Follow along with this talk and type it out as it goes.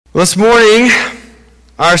Well, this morning,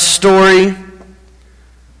 our story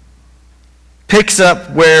picks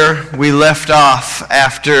up where we left off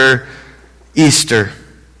after Easter.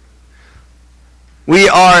 We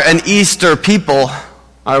are an Easter people,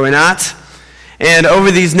 are we not? And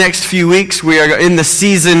over these next few weeks, we are in the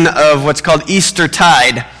season of what's called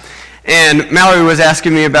Eastertide. And Mallory was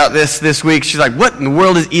asking me about this week. She's like, what in the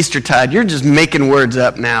world is Eastertide? You're just making words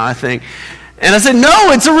up now, I think. And I said,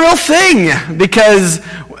 no, it's a real thing, because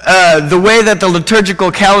the way that the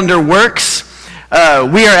liturgical calendar works,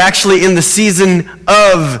 we are actually in the season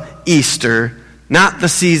of Easter, not the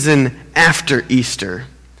season after Easter.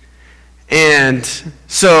 And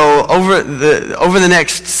so over the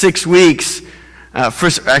next 6 weeks,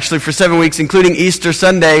 for 7 weeks, including Easter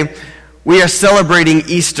Sunday, we are celebrating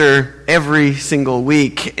Easter every single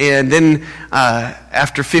week. And then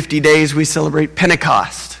after 50 days, we celebrate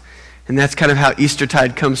Pentecost. And that's kind of how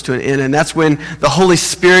Eastertide comes to an end. And that's when the Holy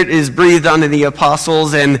Spirit is breathed onto the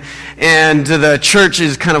apostles and the church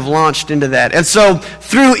is kind of launched into that. And so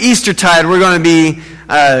through Eastertide, we're going to be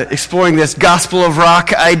exploring this gospel of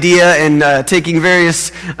rock idea and taking various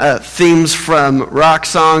themes from rock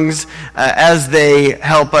songs as they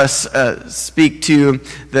help us speak to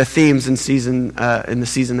the themes in the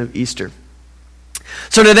season of Easter.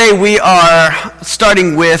 So today we are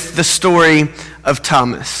starting with the story of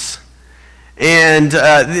Thomas. And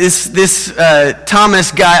this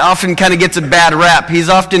Thomas guy often kind of gets a bad rap. He's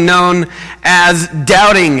often known as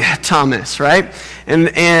Doubting Thomas, right?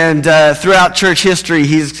 And throughout church history,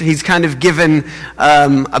 he's kind of given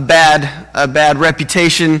a bad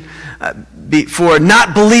reputation for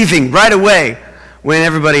not believing right away when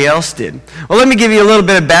everybody else did. Well, let me give you a little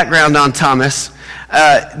bit of background on Thomas.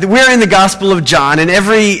 We're in the Gospel of John, and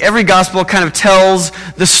every gospel kind of tells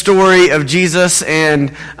the story of Jesus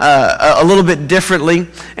and a little bit differently.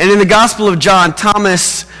 And in the Gospel of John,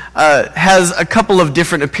 Thomas has a couple of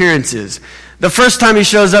different appearances. The first time he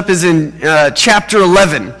shows up is in chapter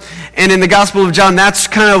 11. And in the Gospel of John, that's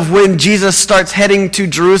kind of when Jesus starts heading to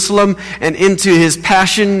Jerusalem and into his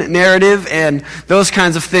passion narrative and those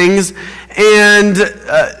kinds of things. And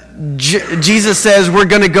Jesus says, we're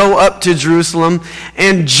going to go up to Jerusalem.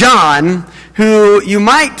 And John, who you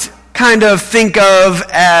might kind of think of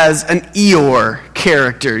as an Eeyore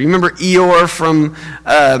character. You remember Eeyore from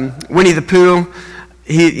Winnie the Pooh?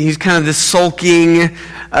 He's kind of this sulking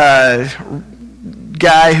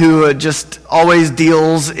guy who just always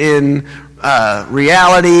deals in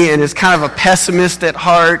reality and is kind of a pessimist at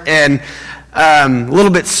heart and a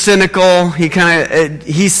little bit cynical.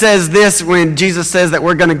 He says this when Jesus says that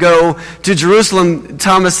we're going to go to Jerusalem.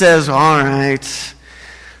 Thomas says, all right,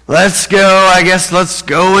 let's go. I guess let's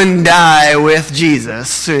go and die with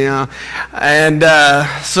Jesus, and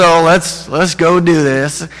so let's go do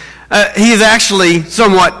this. He's actually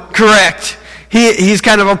somewhat correct. He's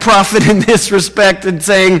kind of a prophet in this respect and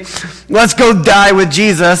saying, let's go die with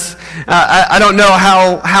Jesus. I don't know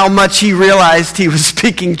how much he realized he was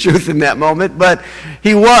speaking truth in that moment, but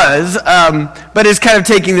he was, but is kind of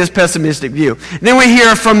taking this pessimistic view. And then we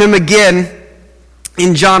hear from him again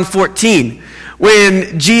in John 14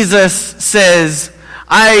 when Jesus says,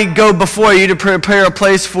 I go before you to prepare a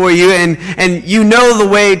place for you, and you know the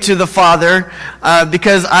way to the Father,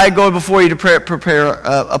 because I go before you to prepare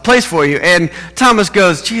a place for you. And Thomas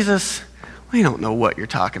goes, Jesus, we don't know what you're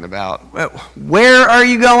talking about. Where are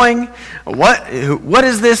you going? What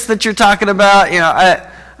is this that you're talking about?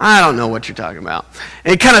 I don't know what you're talking about.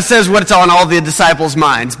 And it kind of says what's on all the disciples'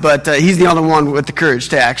 minds, but he's the only one with the courage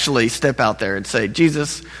to actually step out there and say,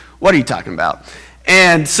 Jesus, what are you talking about?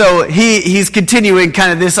 And so he's continuing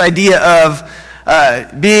kind of this idea of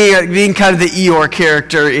being kind of the Eeyore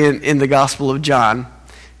character in the Gospel of John.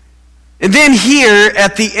 And then here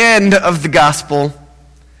at the end of the Gospel,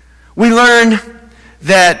 we learn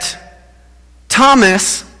that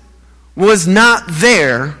Thomas was not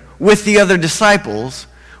there with the other disciples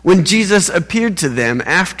when Jesus appeared to them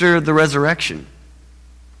after the resurrection.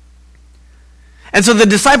 And so the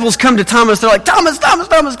disciples come to Thomas. They're like, Thomas,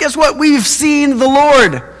 guess what? We've seen the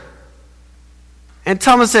Lord. And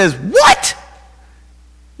Thomas says, what?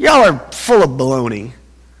 Y'all are full of baloney.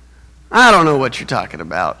 I don't know what you're talking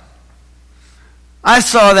about. I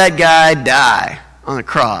saw that guy die on the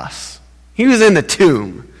cross. He was in the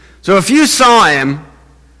tomb. So if you saw him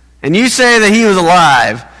and you say that he was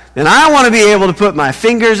alive, then I want to be able to put my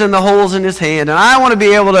fingers in the holes in his hand, and I want to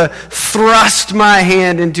be able to thrust my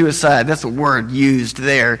hand into his side. That's the word used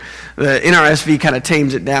there. The NRSV kind of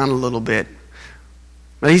tames it down a little bit.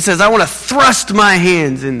 But he says, I want to thrust my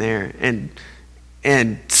hands in there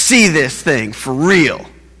and see this thing for real.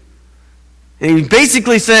 And he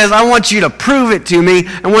basically says, I want you to prove it to me.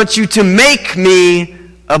 I want you to make me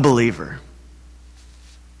a believer.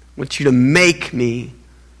 I want you to make me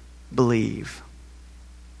believe.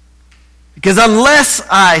 Because unless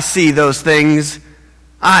I see those things,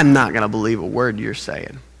 I'm not going to believe a word you're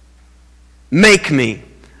saying. Make me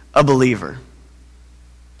a believer.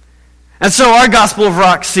 And so our Gospel of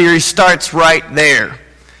Rock series starts right there.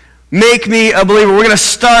 Make me a believer. We're going to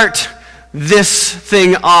start this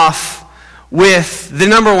thing off with the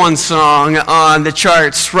number one song on the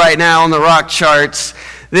charts right now, on the rock charts.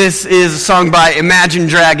 This is a song by Imagine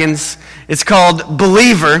Dragons. It's called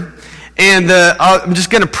Believer. And I'm just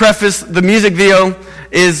going to preface, the music video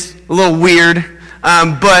is a little weird,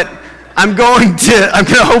 but I'm going to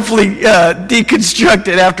hopefully deconstruct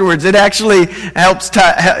it afterwards. It actually helps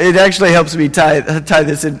me tie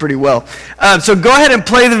this in pretty well. So go ahead and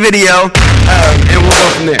play the video, and we'll go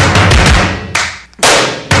from there.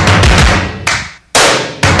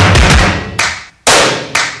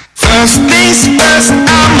 First things first,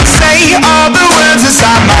 I'ma say all the words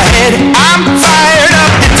inside my head. I'm fired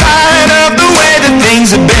up and tired of the way that things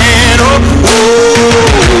have been. Oh,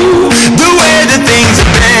 oh, the way that things have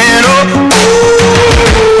been. Oh, oh.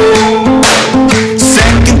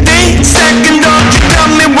 Second, don't you tell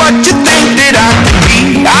me what you think that I can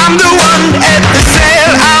be. I'm the one at the sail,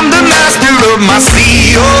 I'm the master of my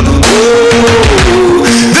sea. Oh, oh,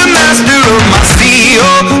 the master of my sea.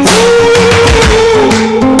 Oh, oh.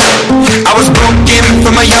 I was broken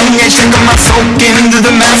from a young age, taking my soak into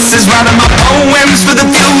the masses, writing my poems for the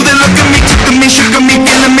few that look at me, took at me, shook at me,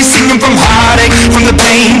 feeling me, singing from heartache, from the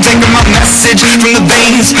pain, taking my message from the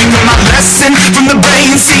veins, speaking my lesson from the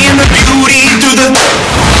brain, seeing the beauty through the...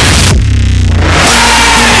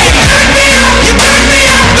 You turn me up,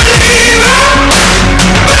 believer, believer.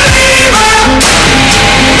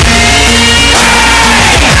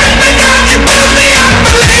 You build me up,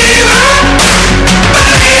 believer.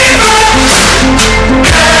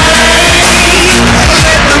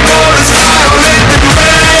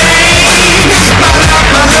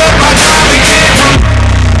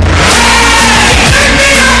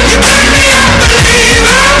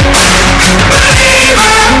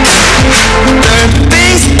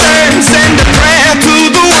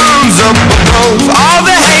 All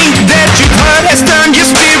the hate that you've heard has turned your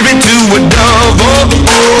spirit to a dove. Oh,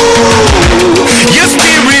 oh, your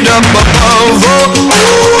spirit up above. Oh,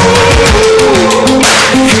 oh.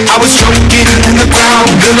 I was choking in the ground,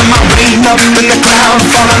 building my rain up in the cloud,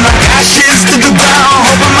 falling like ashes to the ground,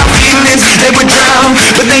 hoping my feelings they would drown,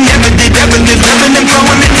 but they never did, living and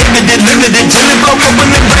flowing inhibited, limited, till it broke up when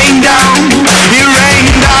it rained down. It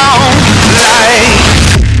rained down like...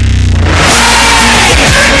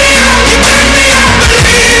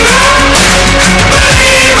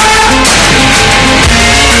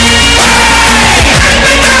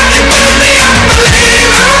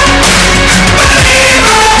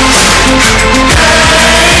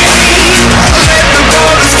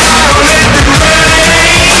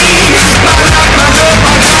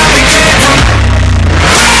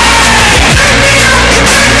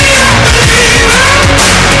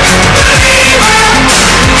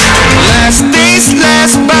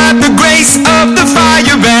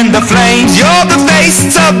 The flames, you're the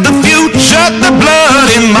face of the future, the blood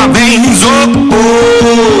in my veins, oh,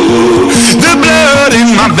 oh, the blood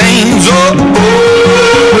in my veins, oh, oh.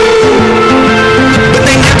 But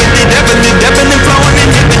they never did, ebbing and flowing,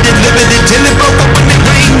 inhibited, limited, till it broke up when it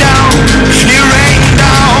rained down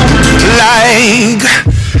like...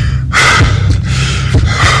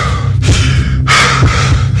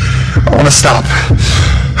 I want to stop.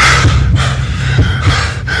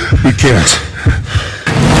 You can't.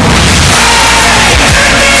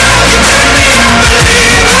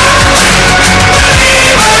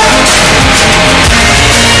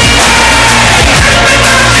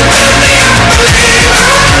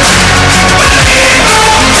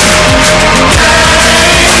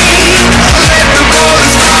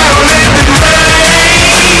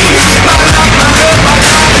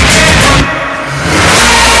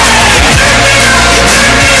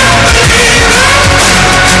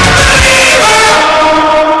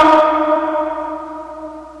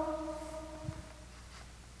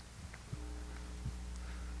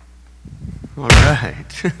 All right.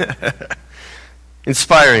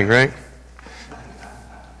 Inspiring, right?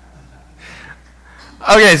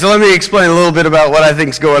 Okay, so let me explain a little bit about what I think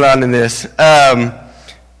is going on in this.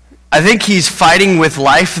 I think he's fighting with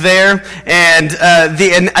life there, and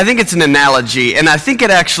I think it's an analogy, and I think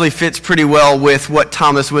it actually fits pretty well with what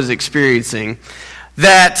Thomas was experiencing.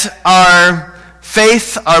 That our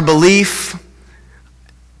faith, our belief,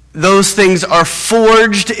 those things are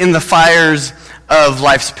forged in the fires of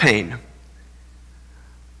life's pain.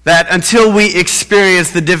 That until we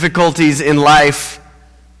experience the difficulties in life,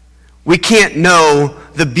 we can't know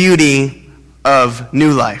the beauty of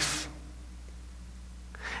new life.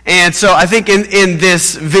 And so I think in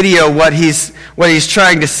this video, what he's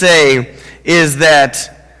trying to say is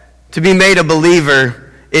that to be made a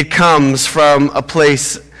believer, it comes from a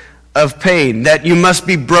place of pain, that you must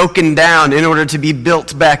be broken down in order to be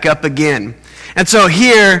built back up again. And so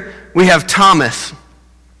here we have Thomas,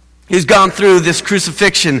 who's gone through this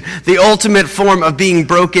crucifixion, the ultimate form of being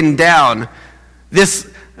broken down. This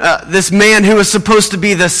man who was supposed to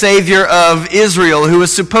be the Savior of Israel, who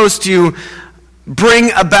was supposed to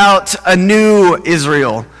bring about a new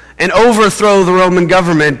Israel and overthrow the Roman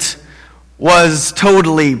government, was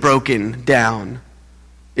totally broken down,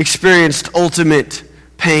 experienced ultimate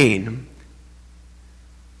pain.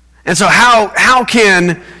 And so how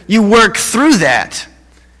can you work through that?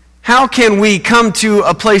 How can we come to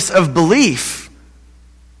a place of belief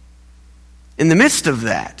in the midst of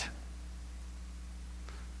that?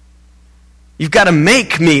 You've got to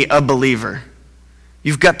make me a believer.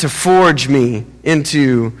 You've got to forge me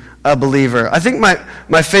into a believer. I think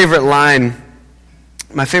my favorite line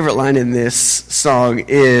in this song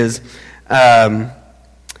is, where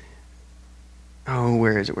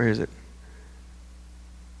is it?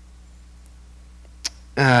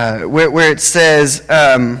 Where it says,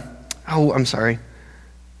 I'm sorry.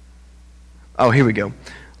 Oh, here we go.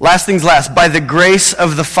 Last things last. By the grace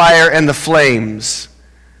of the fire and the flames,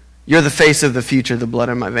 you're the face of the future, the blood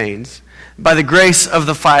in my veins. By the grace of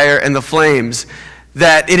the fire and the flames,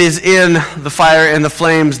 that it is in the fire and the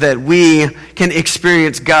flames that we can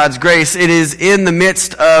experience God's grace. It is in the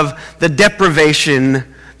midst of the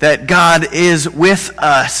deprivation that God is with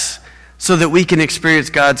us so that we can experience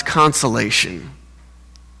God's consolation.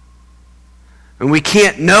 And we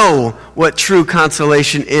can't know what true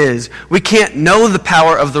consolation is. We can't know the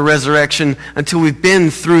power of the resurrection until we've been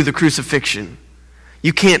through the crucifixion.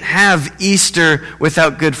 You can't have Easter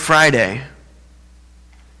without Good Friday.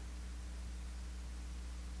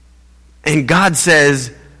 And God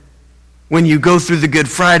says, when you go through the Good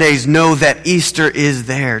Fridays, know that Easter is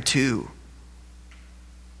there too.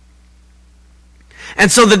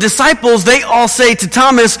 And so the disciples, they all say to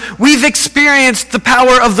Thomas, we've experienced the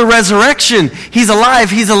power of the resurrection. He's alive,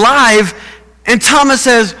 he's alive. And Thomas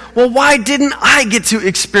says, well, why didn't I get to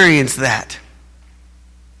experience that?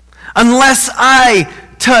 Unless I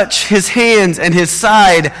touch his hands and his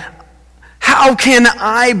side, how can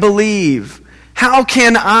I believe? How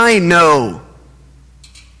can I know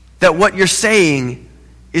that what you're saying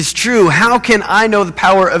is true? How can I know the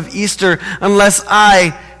power of Easter unless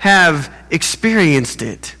I have experienced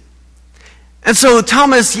it? And so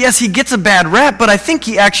Thomas, yes, he gets a bad rap, but I think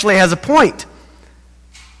he actually has a point.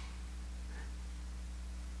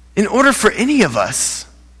 In order for any of us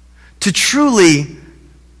to truly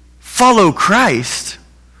follow Christ,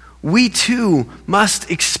 we too must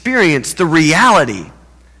experience the reality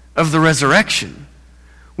of the resurrection.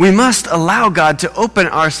 We must allow God to open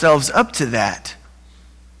ourselves up to that.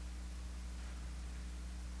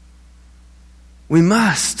 We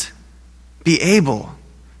must be able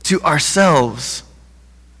to ourselves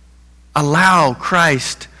allow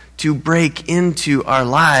Christ to break into our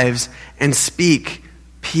lives and speak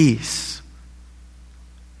peace.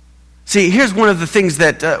 See, here's one of the things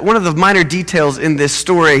that, one of the minor details in this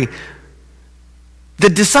story. The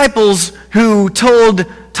disciples who told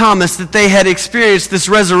Thomas that they had experienced this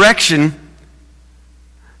resurrection,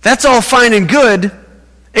 that's all fine and good,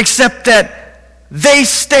 except that they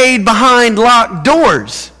stayed behind locked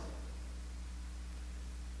doors.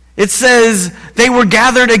 It says they were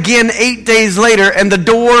gathered again 8 days later and the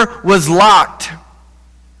door was locked.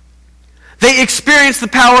 They experienced the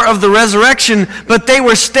power of the resurrection, but they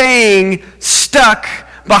were staying stuck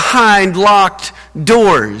behind locked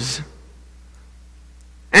doors.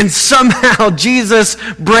 And somehow Jesus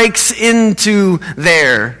breaks into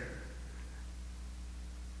there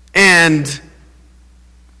and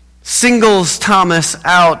singles Thomas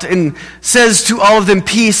out and says to all of them,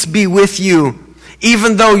 peace be with you.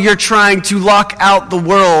 Even though you're trying to lock out the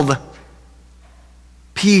world,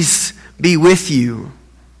 peace be with you.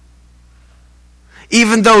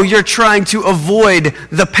 Even though you're trying to avoid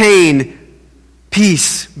the pain,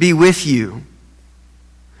 peace be with you.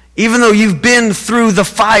 Even though you've been through the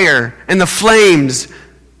fire and the flames,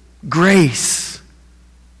 grace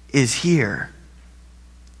is here.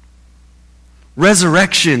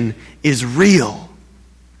 Resurrection is real.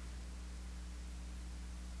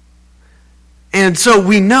 And so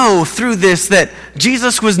we know through this that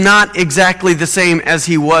Jesus was not exactly the same as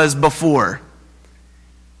he was before.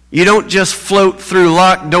 You don't just float through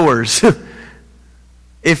locked doors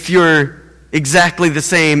if you're exactly the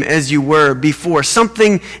same as you were before.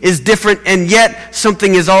 Something is different, and yet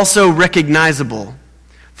something is also recognizable.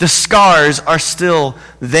 The scars are still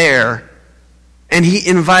there. And he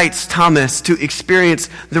invites Thomas to experience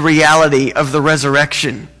the reality of the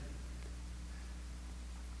resurrection.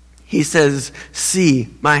 He says, "See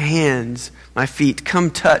my hands, my feet, come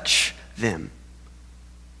touch them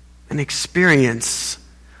and experience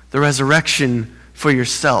the resurrection for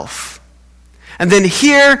yourself." And then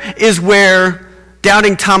here is where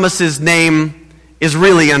doubting Thomas's name is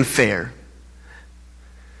really unfair.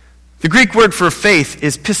 The Greek word for faith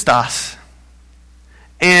is pistos.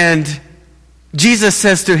 And Jesus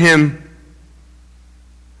says to him,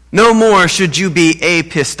 "No more should you be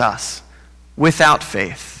apistos, without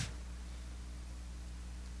faith."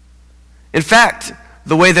 In fact,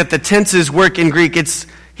 the way that the tenses work in Greek,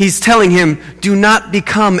 he's telling him, do not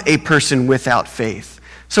become a person without faith.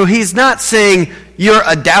 So he's not saying you're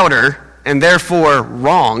a doubter and therefore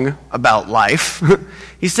wrong about life.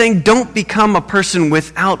 He's saying don't become a person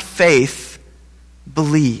without faith,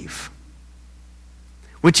 believe.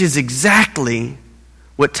 Which is exactly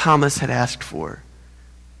what Thomas had asked for.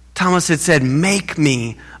 Thomas had said, "Make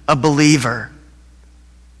me a believer.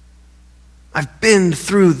 I've been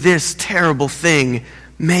through this terrible thing.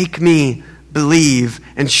 Make me believe."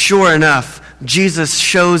 And sure enough, Jesus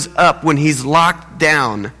shows up when he's locked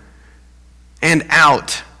down and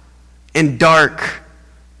out and dark.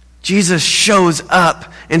 Jesus shows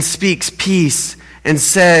up and speaks peace and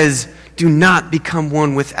says, "Do not become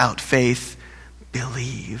one without faith.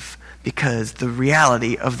 Believe, because the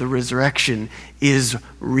reality of the resurrection is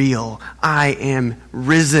real. I am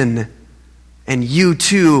risen, and you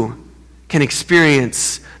too can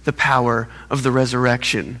experience the power of the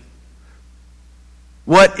resurrection."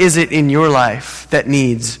 What is it in your life that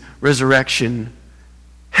needs resurrection?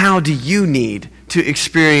 How do you need to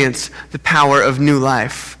experience the power of new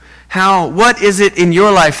life? What is it in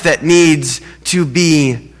your life that needs to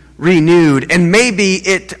be renewed? And maybe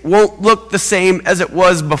it won't look the same as it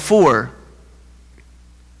was before.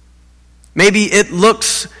 Maybe it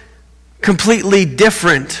looks completely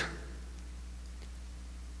different.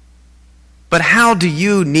 But how do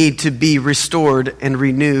you need to be restored and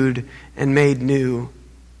renewed and made new?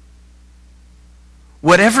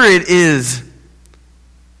 Whatever it is,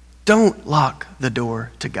 don't lock the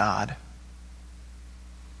door to God.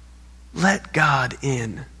 Let God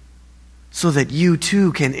in, so that you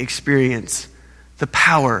too can experience the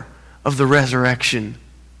power of the resurrection.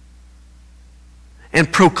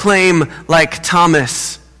 And proclaim like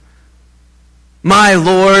Thomas, "My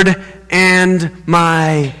Lord and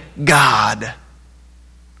my God."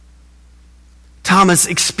 Thomas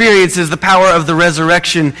experiences the power of the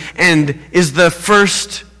resurrection and is the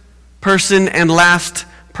first person and last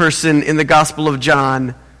person in the Gospel of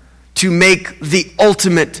John to make the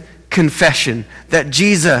ultimate confession that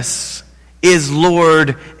Jesus is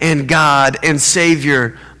Lord and God and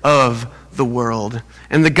Savior of the world.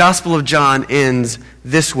 And the Gospel of John ends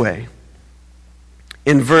this way,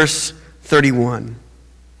 in verse 31.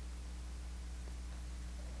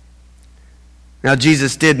 Now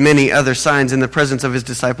Jesus did many other signs in the presence of his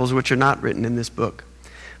disciples, which are not written in this book.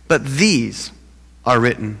 But these are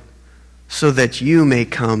written so that you may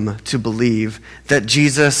come to believe that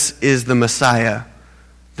Jesus is the Messiah,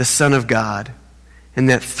 the Son of God, and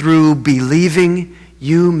that through believing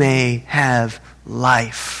you may have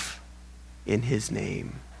life in his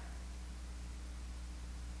name.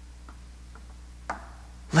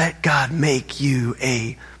 Let God make you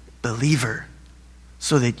a believer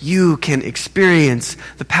so that you can experience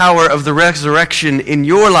the power of the resurrection in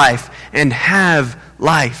your life and have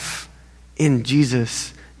life in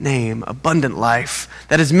Jesus' name, abundant life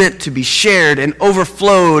that is meant to be shared and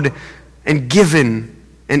overflowed and given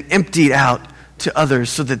and emptied out to others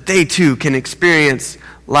so that they too can experience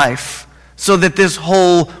life, so that this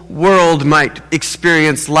whole world might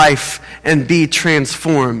experience life and be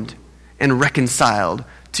transformed and reconciled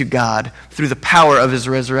to God through the power of his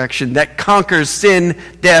resurrection that conquers sin,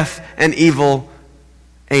 death, and evil.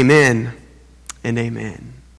 Amen and amen.